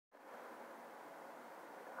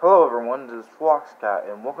Hello everyone, this is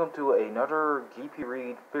Floxcat, and welcome to another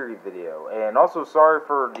GPReed theory video. And also sorry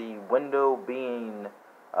for the window being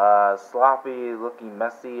sloppy, looking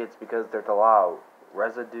messy. It's because there's a lot of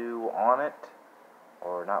residue on it.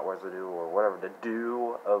 Or not residue, or whatever, the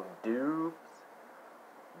dew of dupes,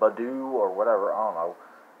 badoo, or whatever, I don't know.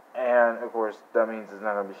 And of course that means it's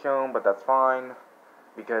not going to be shown, but that's fine.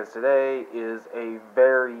 Because today is a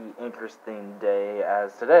very interesting day,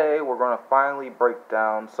 as today we're going to finally break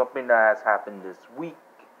down something that has happened this week,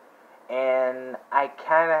 and I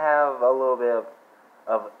kind of have a little bit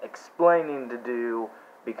of explaining to do,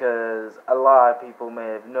 because a lot of people may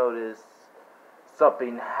have noticed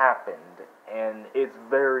something happened, and it's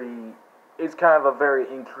kind of a very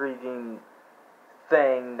intriguing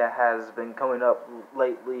thing that has been coming up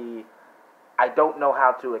lately. I don't know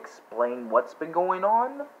how to explain what's been going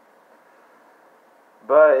on,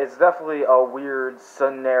 but it's definitely a weird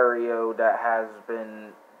scenario that has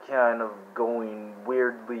been kind of going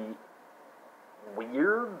weirdly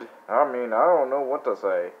weird. I mean, I don't know what to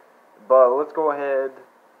say, but let's go ahead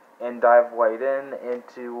and dive right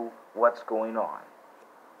into what's going on.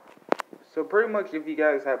 So pretty much, if you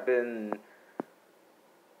guys have been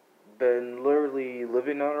literally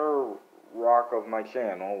living under a rock of my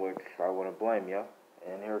channel, which I wouldn't blame you,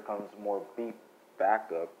 and here comes more beep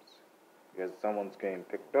backups because someone's getting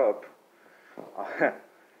picked up.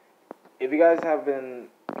 If you guys have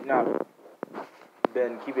not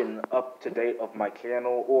been keeping up to date of my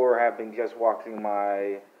channel, or have been just watching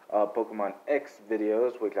my Pokemon X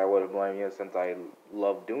videos, which I wouldn't blame you since I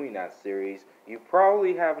love doing that series, you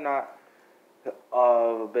probably have not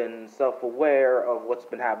been self-aware of what's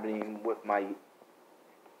been happening with my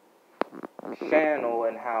channel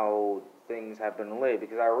and how things have been laid,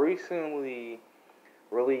 because I recently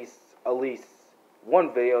released at least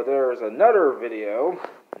one video. There's another video,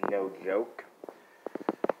 no joke,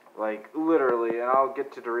 like literally, and I'll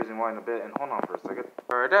get to the reason why in a bit, and hold on for a second.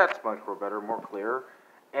 Alright, that's much more better, more clear.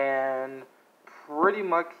 And pretty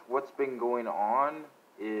much what's been going on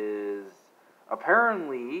is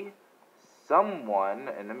apparently someone,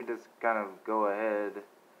 and let me just kind of go ahead,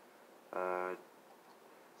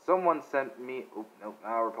 someone sent me, nope,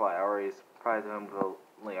 I'll reply. I already replied to him with a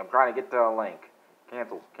link. I'm trying to get to a link.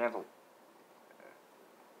 Cancel.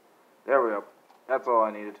 There we go. That's all I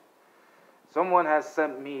needed. Someone has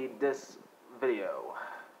sent me this video,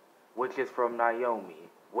 which is from Naomi,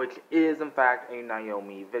 which is in fact a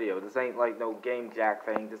Naomi video. This ain't like no Game Jack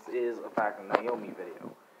thing. This is in fact a Naomi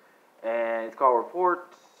video. And it's called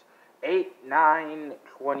Report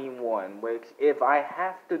 8/9/21, which, if I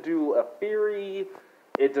have to do a theory,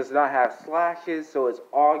 it does not have slashes, so it's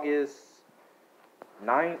August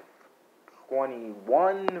 9th,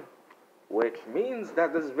 21, which means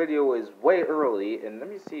that this video is way early, and let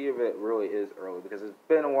me see if it really is early, because it's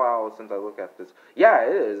been a while since I looked at this. Yeah,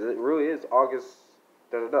 it is. It really is August,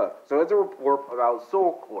 So it's a report about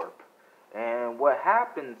Soul Corp, and what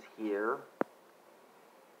happens here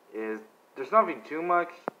is there's nothing too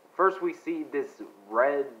much. First, we see this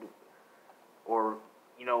red, or,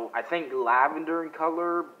 I think lavender in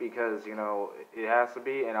color, because, it has to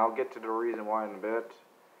be, and I'll get to the reason why in a bit.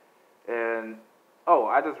 And, oh,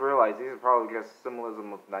 I just realized these are probably just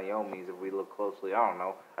symbolism of Naomi's if we look closely. I don't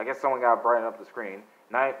know. I guess someone got to brighten up the screen.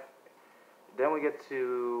 Then we get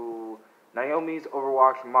to Naomi's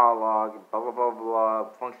Overwatch monologue, blah, blah, blah, blah,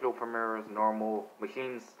 functional premieres, normal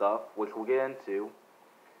machine stuff, which we'll get into.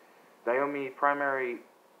 Naomi primary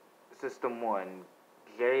system 1,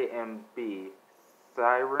 JMB,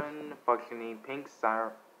 siren functioning, pink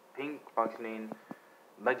functioning,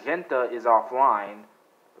 magenta is offline,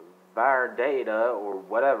 Data, or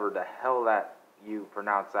whatever the hell that you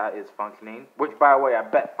pronounce that, is functioning. Which, by the way, I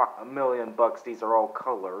bet $1,000,000 these are all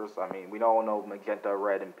colors. I mean, we all know magenta,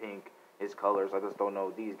 red, and pink is colors. I just don't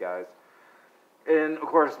know these guys. And, of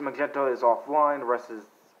course, magenta is offline. The rest is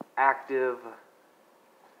active.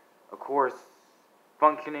 Of course,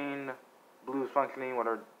 functioning. Blue's functioning. What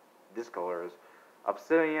are this color is?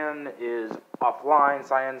 Obsidian is offline.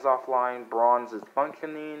 Cyan's offline. Bronze is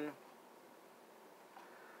functioning.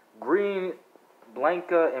 Green,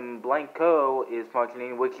 Blanca, and Blanco is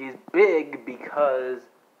functioning, which is big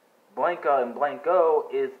because Blanca and Blanco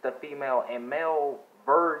is the female and male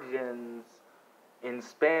versions in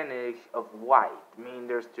Spanish of white. I mean,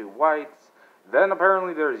 there's two whites. Then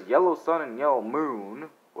apparently there's Yellow Sun and Yellow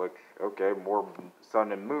Moon, which, okay, more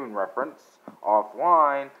sun and moon reference,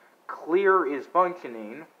 offline. Clear is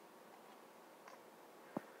functioning.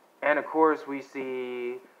 And of course we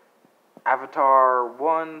see Avatar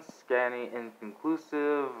 1, scanning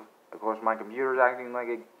inconclusive. Of course, my computer's acting like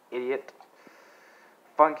an idiot.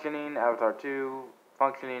 Functioning. Avatar 2,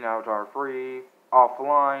 functioning avatar 3,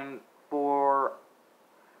 offline 4,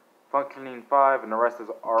 functioning 5, and the rest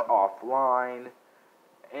are offline.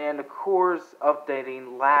 And of course,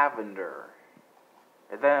 updating Lavender.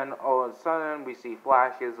 And then all of a sudden, we see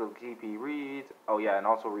flashes of GPReed. Oh yeah, and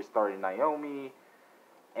also restarting Namoi.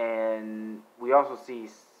 And we also see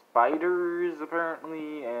spiders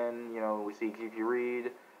apparently, and we see GPReed,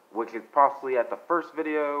 which is possibly at the first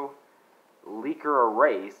video. Leaker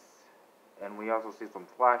erase, and we also see some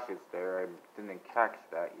flashes there. I didn't catch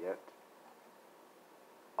that yet.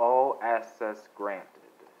 All access granted.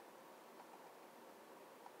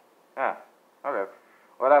 Ah, okay.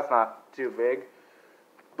 Well, that's not too big.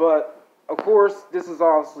 But, of course, this is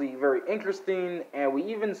obviously very interesting, and we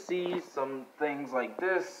even see some things like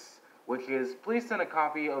this, which is, please send a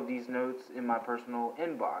copy of these notes in my personal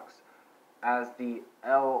inbox. As the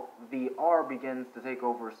LVR begins to take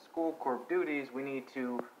over school corp duties, we need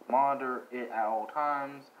to monitor it at all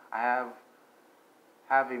times. I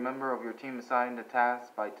have a member of your team assigned a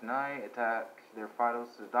task by tonight. Attach their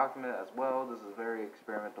files to the document as well. This is very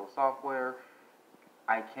experimental software.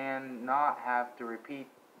 I cannot have to repeat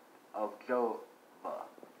of Java.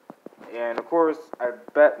 And of course, I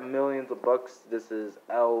bet millions of bucks this is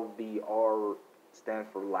LVR, stands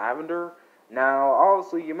for Lavender. Now,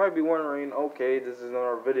 obviously, you might be wondering, okay, this is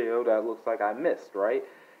another video that looks like I missed, right?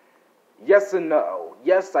 Yes and no.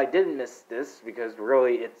 Yes, I did miss this, because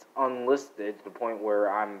really it's unlisted to the point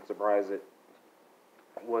where I'm surprised it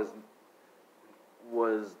was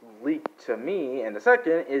leaked to me. And the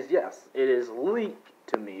second is, yes, it is leaked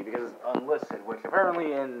to me, because it's unlisted, which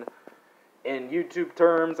apparently in YouTube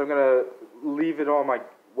terms, I'm going to leave it on my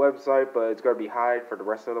website, but it's going to be hide for the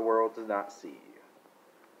rest of the world to not see.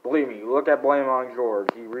 Believe me, look at Blame on George.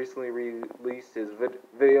 He recently released his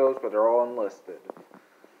videos, but they're all unlisted.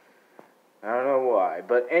 I don't know why.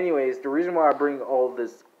 But anyways, the reason why I bring all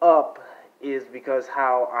this up is because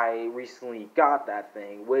how I recently got that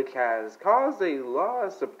thing, which has caused a lot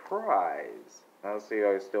of surprise. Honestly,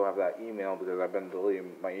 I still have that email because I've been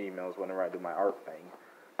deleting my emails whenever I do my art thing.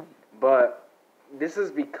 But this is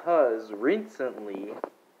because recently,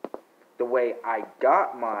 the way I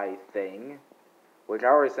got my thing, which I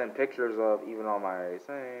already sent pictures of even on my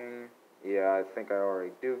thing. Yeah, I think I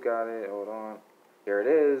already do got it. Hold on. Here it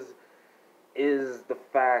is the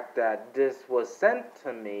fact that this was sent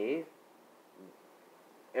to me.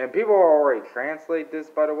 And people already translate this,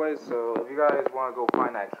 by the way, so if you guys want to go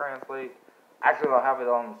find that translate, actually I'll have it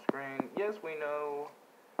on the screen. Yes, we know.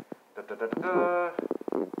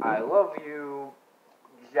 I love you,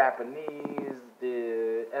 Japanese,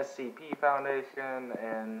 the SCP Foundation,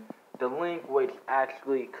 and the link which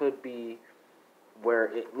actually could be where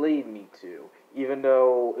it lead me to. Even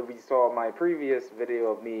though if we saw my previous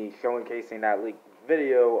video of me showcasing that leaked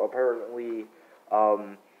video, apparently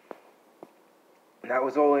that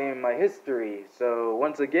was only in my history. So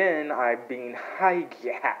once again, I'm being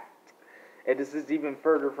hijacked. And this is even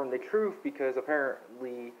further from the truth because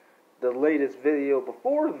apparently the latest video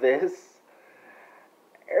before this,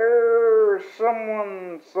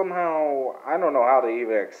 someone somehow, I don't know how to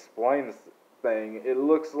even explain this thing. It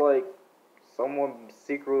looks like someone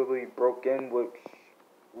secretly broke in, which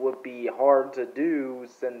would be hard to do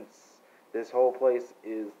since this whole place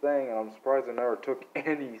is thing, and I'm surprised I never took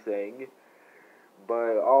anything.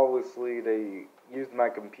 But obviously they used my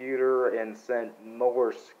computer and sent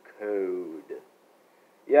Morse code.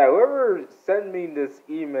 Yeah, whoever sent me this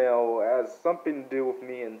email has something to do with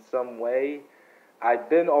me in some way. I've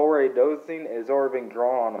been already noticing it's already been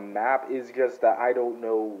drawn on a map. It's just that I don't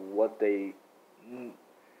know what they...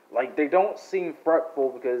 Like, they don't seem fretful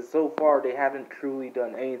because so far they haven't truly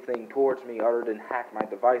done anything towards me other than hack my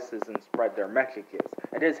devices and spread their messages.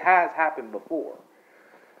 And this has happened before.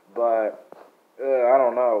 But, I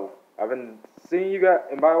don't know. I've been seeing you guys...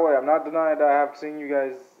 And by the way, I'm not denying that I have seen you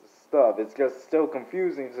guys' stuff. It's just still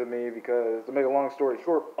confusing to me because, to make a long story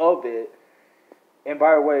short of it... And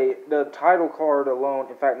by the way, the title card alone,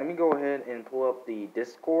 in fact, let me go ahead and pull up the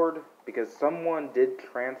Discord, because someone did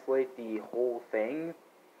translate the whole thing.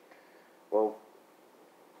 Well,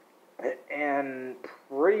 and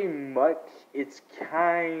pretty much it's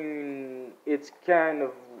kind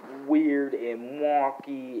of weird and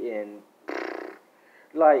wonky and,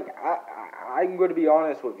 like, I'm going to be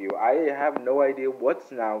honest with you, I have no idea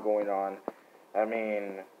what's now going on. I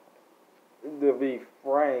mean, to be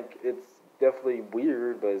frank, it's definitely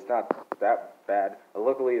weird, but it's not that bad.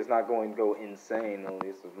 Luckily, it's not going to go insane, at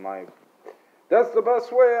least is my... That's the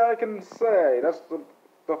best way I can say. That's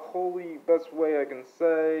the holy best way I can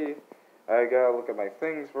say. I gotta look at my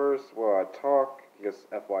things first while I talk, just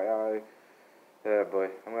FYI. Yeah,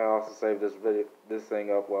 but I'm gonna also save this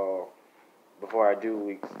thing up before I do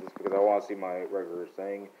leaks, just because I want to see my regular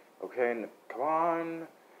thing. Okay, come on.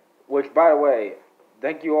 Which, by the way,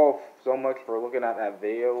 thank you all so much for looking at that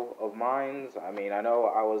video of mine. I mean, I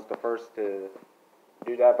know I was the first to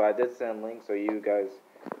do that, but I did send links so you guys.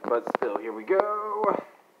 But still, here we go.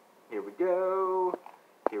 Here we go.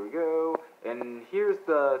 Here we go. And here's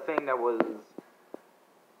the thing that was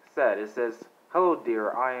said. It says, "Hello,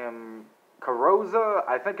 dear. I am Carosa."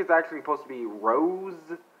 I think it's actually supposed to be Rose.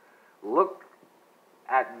 Look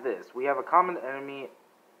at this. We have a common enemy,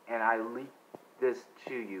 and I leaked this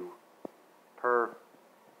to you. For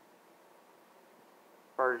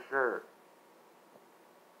sure.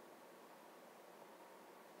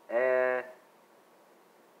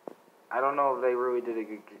 I don't know if they really did a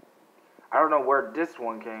good. I don't know where this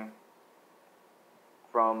one came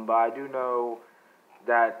from, but I do know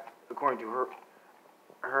that according to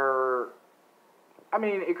her. I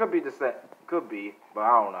mean, it could be the same. Could be, but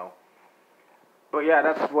I don't know. But yeah,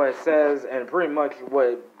 that's what it says, and pretty much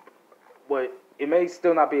what it may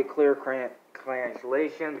still not be a clear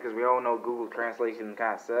translation because we all know Google Translation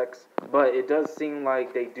kind of sucks. But it does seem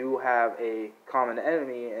like they do have a common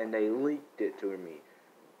enemy, and they leaked it to me.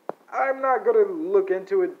 I'm not gonna look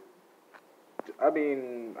into it. I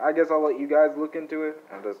mean, I guess I'll let you guys look into it.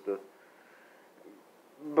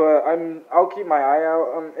 But I'll keep my eye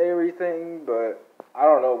out on everything. But I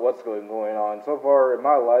don't know what's going on. So far in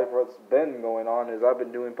my life, what's been going on is I've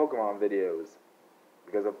been doing Pokemon videos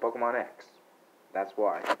because of Pokemon X. That's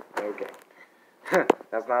why. Okay.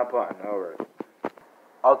 That's not a pun. Alright.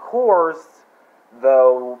 Of course,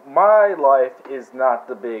 though, my life is not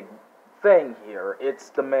the big thing here.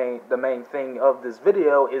 It's the main thing of this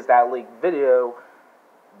video is that leaked video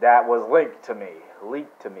that was leaked to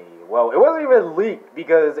me. Well, it wasn't even leaked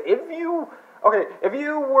because if you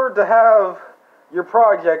were to have your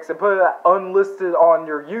projects and put it unlisted on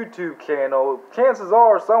your YouTube channel, chances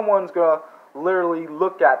are someone's gonna literally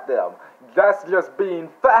look at them. That's just being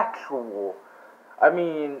factual. I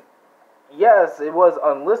mean, yes, it was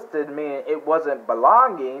unlisted, meaning it wasn't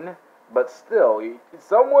belonging, but still,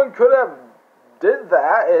 someone could have did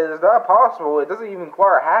that. It's not possible. It doesn't even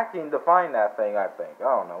require hacking to find that thing, I think. I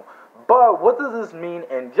don't know. But what does this mean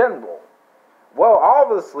in general? Well,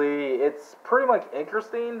 obviously, it's pretty much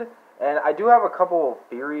interesting, and I do have a couple of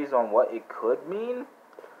theories on what it could mean.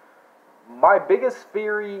 My biggest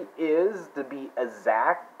theory is, to be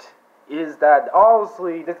exact, is that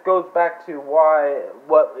obviously this goes back to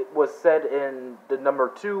what was said in the number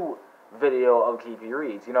 2 video of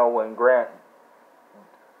GPReed. You know, when Grant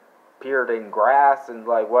appeared in grass and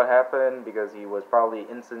like what happened because he was probably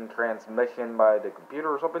instant transmission by the computer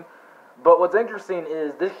or something. But what's interesting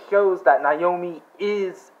is this shows that Naomi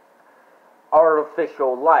is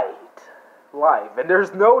artificial life, and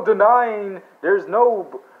there's no denying, there's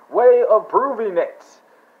no way of proving it.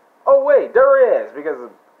 Oh wait, there is, because,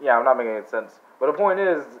 yeah, I'm not making any sense. But the point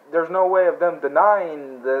is, there's no way of them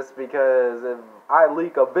denying this, because if I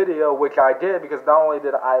leak a video, which I did, because not only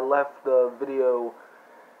did I left the video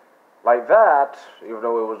like that, even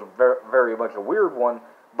though it was very, very much a weird one,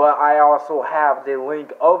 but I also have the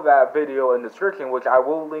link of that video in the description, which I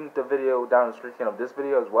will link the video down in the description of this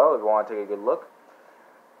video as well, if you want to take a good look.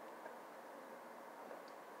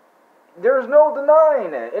 There's no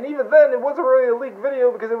denying it, and even then, it wasn't really a leaked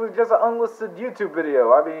video, because it was just an unlisted YouTube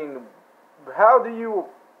video. I mean, how do you,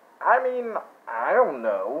 I mean, I don't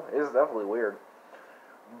know, it's definitely weird.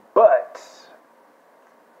 But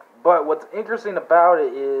what's interesting about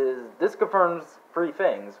it is, this confirms 3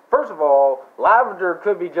 things. First of all, lavender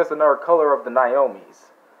could be just another color of the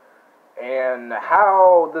Naomis. And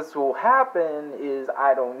how this will happen is,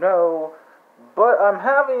 I don't know, but I'm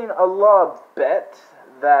having a lot of bet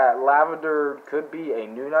that lavender could be a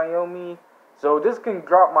new Naomi. So this can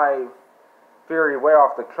drop my theory way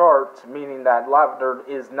off the charts, meaning that lavender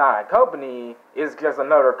is not a company, it's just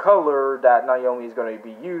another color that Naomi is going to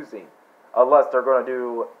be using. Unless they're going to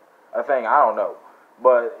do a thing, I don't know.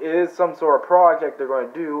 But it is some sort of project they're going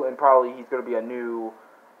to do, and probably he's going to be a new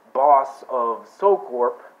boss of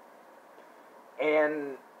SoulCorp.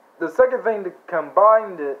 And the second thing to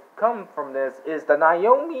come from this is that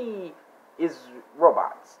Naomi is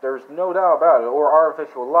robots. There's no doubt about it, or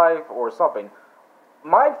artificial life, or something.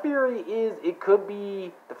 My theory is it could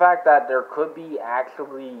be the fact that there could be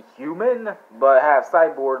actually human, but have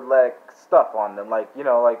cyborg-like stuff on them, like, you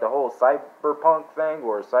know, like the whole cyberpunk thing,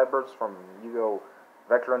 or cybers from Yu-Gi-Oh!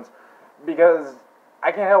 Veterans, because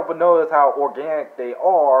I can't help but notice how organic they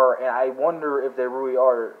are, and I wonder if they really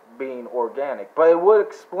are being organic. But it would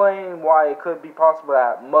explain why it could be possible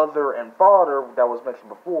that mother and father, that was mentioned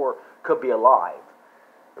before, could be alive.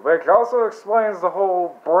 Which also explains the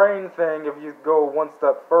whole brain thing if you go one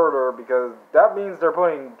step further, because that means they're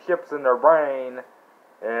putting chips in their brain.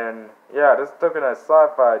 And yeah, this took in a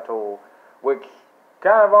sci-fi toll, which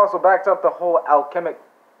kind of also backs up the whole alchemic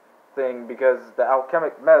thing, because the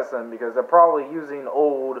alchemic medicine, because they're probably using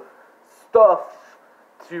old stuff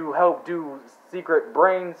to help do secret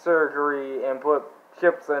brain surgery and put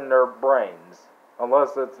chips in their brains.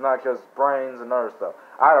 Unless it's not just brains and other stuff.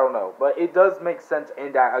 I don't know. But it does make sense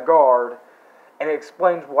in that regard, and it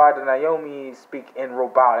explains why the Naomi speak in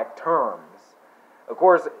robotic terms. Of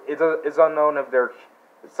course, it's unknown if they're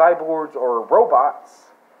cyborgs or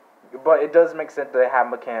robots, but it does make sense that they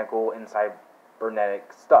have mechanical and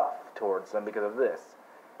cybernetic stuff towards them because of this.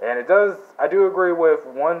 And it does, I do agree with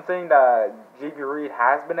one thing that GPReed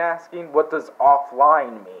has been asking: what does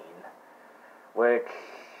offline mean? Which,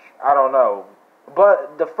 I don't know.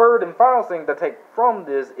 But the third and final thing to take from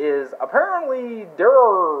this is, apparently there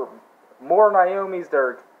are more Naomis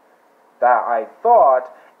there that I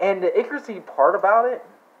thought, and the interesting part about it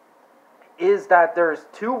is that there's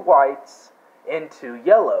 2 whites and 2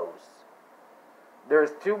 yellows.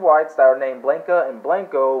 There's 2 whites that are named Blanca and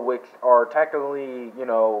Blanco, which are technically,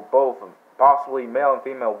 both possibly male and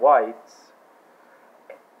female whites.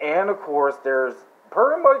 And of course, there's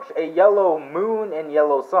pretty much a yellow moon and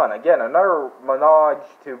yellow sun. Again, another menage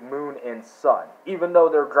to moon and sun, even though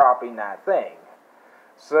they're dropping that thing.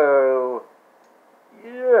 So,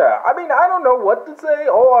 yeah, I mean, I don't know what to say.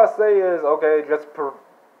 All I say is, okay, just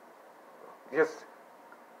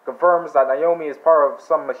confirms that Naomi is part of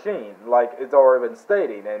some machine, like it's already been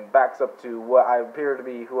stating, and backs up to what I appear to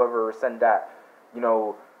be whoever sent that,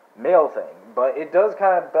 mail thing. But it does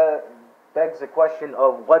kind of begs the question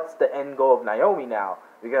of what's the end goal of Naomi now,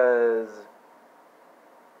 because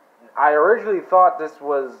I originally thought this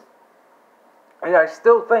was, and I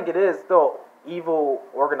still think it is still evil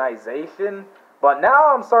organization, but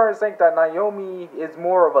now I'm starting to think that Naomi is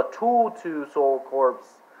more of a tool to Soul Corp's.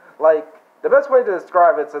 Like, the best way to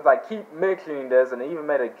describe it, since I keep mentioning this, and I even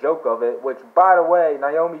made a joke of it, which, by the way,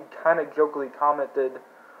 Naomi kind of jokingly commented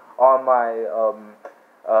on my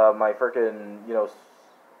freaking,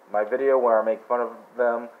 my video where I make fun of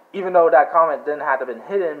them, even though that comment didn't have to been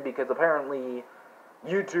hidden, because apparently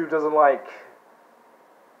YouTube doesn't like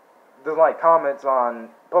comments on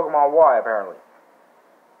Pokemon Y, apparently.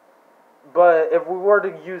 But if we were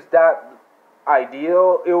to use that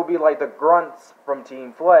ideal, it would be like the grunts from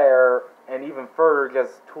Team Flare, and even further,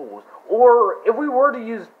 just tools. Or if we were to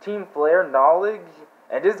use Team Flare knowledge,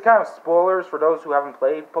 and this is kind of spoilers for those who haven't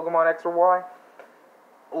played Pokemon X or Y,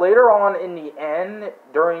 later on in the end,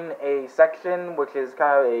 during a section which is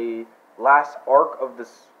kind of a last arc of the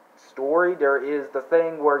story, there is the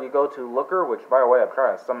thing where you go to Looker, which, by the way, I'm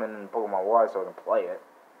trying to summon in Pokemon Y so I can play it.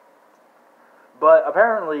 But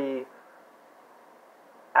apparently,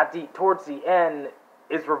 towards the end,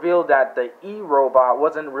 it's revealed that the E-robot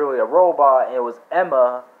wasn't really a robot, and it was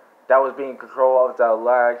Emma that was being controlled of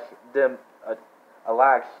the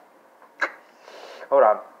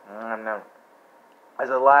as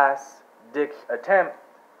a last-ditch attempt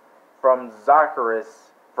from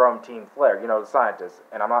Zacharias from Team Flare, the scientist.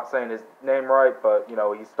 And I'm not saying his name right, but, he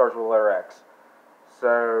starts with the letter X.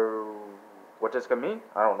 So, what this could mean?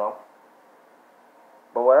 I don't know.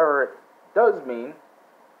 But whatever it does mean,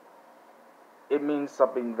 it means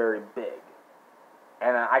something very big.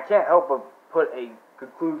 And I can't help but put a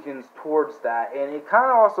conclusions towards that. And it kind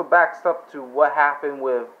of also backs up to what happened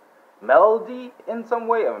with Melody in some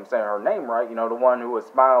way. If I'm saying her name right, the one who was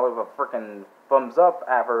smiling with a freaking thumbs up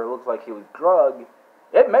after it looks like he was drugged.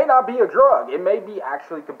 It may not be a drug. It may be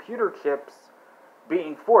actually computer chips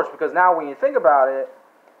being forced. Because now when you think about it,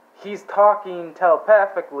 he's talking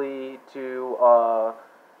telepathically to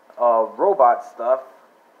robot stuff.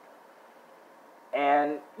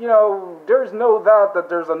 And, there's no doubt that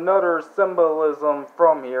there's another symbolism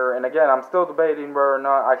from here. And again, I'm still debating whether or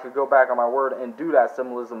not I should go back on my word and do that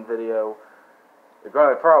symbolism video. It's going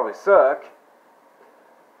to probably suck.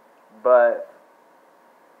 But,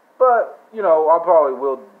 I probably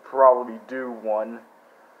will do one.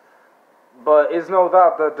 But it's no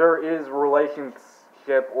doubt that there is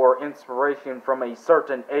relationship or inspiration from a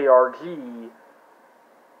certain ARG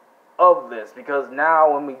of this. Because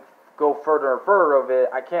now when we go further and further of it,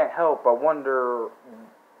 I can't help but wonder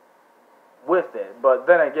with it. But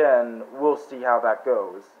then again, we'll see how that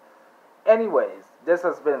goes. Anyways, this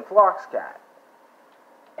has been Floxcat.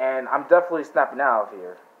 And I'm definitely snapping out of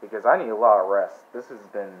here, because I need a lot of rest. This has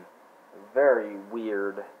been very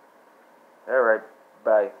weird. Alright,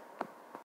 bye.